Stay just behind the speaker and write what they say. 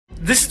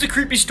This is the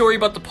creepy story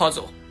about the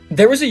puzzle.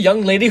 There was a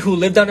young lady who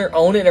lived on her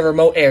own in a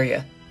remote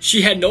area.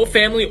 She had no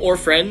family or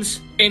friends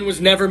and was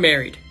never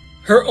married.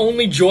 Her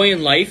only joy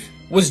in life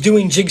Was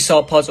doing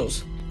jigsaw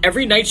puzzles.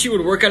 every night she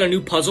would work on a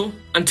new puzzle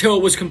until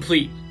it was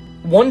complete.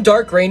 One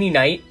dark rainy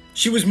night,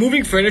 She was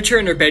moving furniture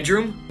in her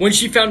bedroom when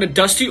she found a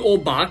dusty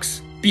old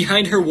box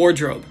behind her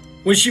wardrobe.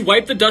 When she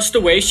wiped the dust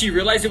away, she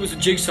realized it was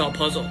a jigsaw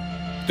puzzle.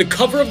 The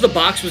cover of the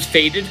box was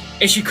faded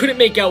and she couldn't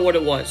make out what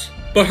it was.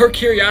 But her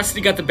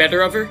curiosity got the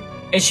better of her.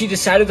 and she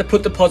decided to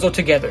put the puzzle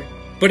together.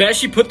 But as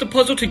she put the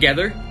puzzle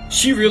together,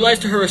 she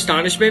realized to her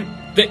astonishment,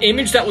 the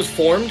image that was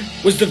formed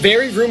was the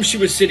very room she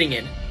was sitting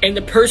in. And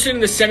the person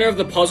in the center of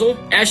the puzzle,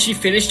 as she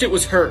finished it,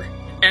 was her.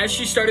 As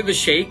she started to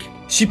shake,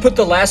 She put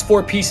the last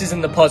 4 pieces in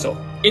the puzzle.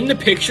 in the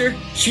picture,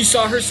 she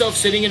saw herself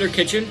sitting in her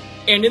kitchen,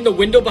 and in the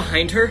window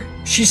behind her,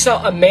 She saw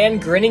a man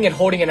grinning and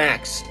holding an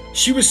axe.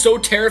 she was so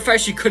terrified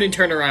she couldn't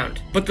turn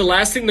around. But the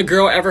last thing the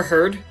girl ever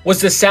heard Was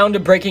the sound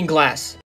of breaking glass.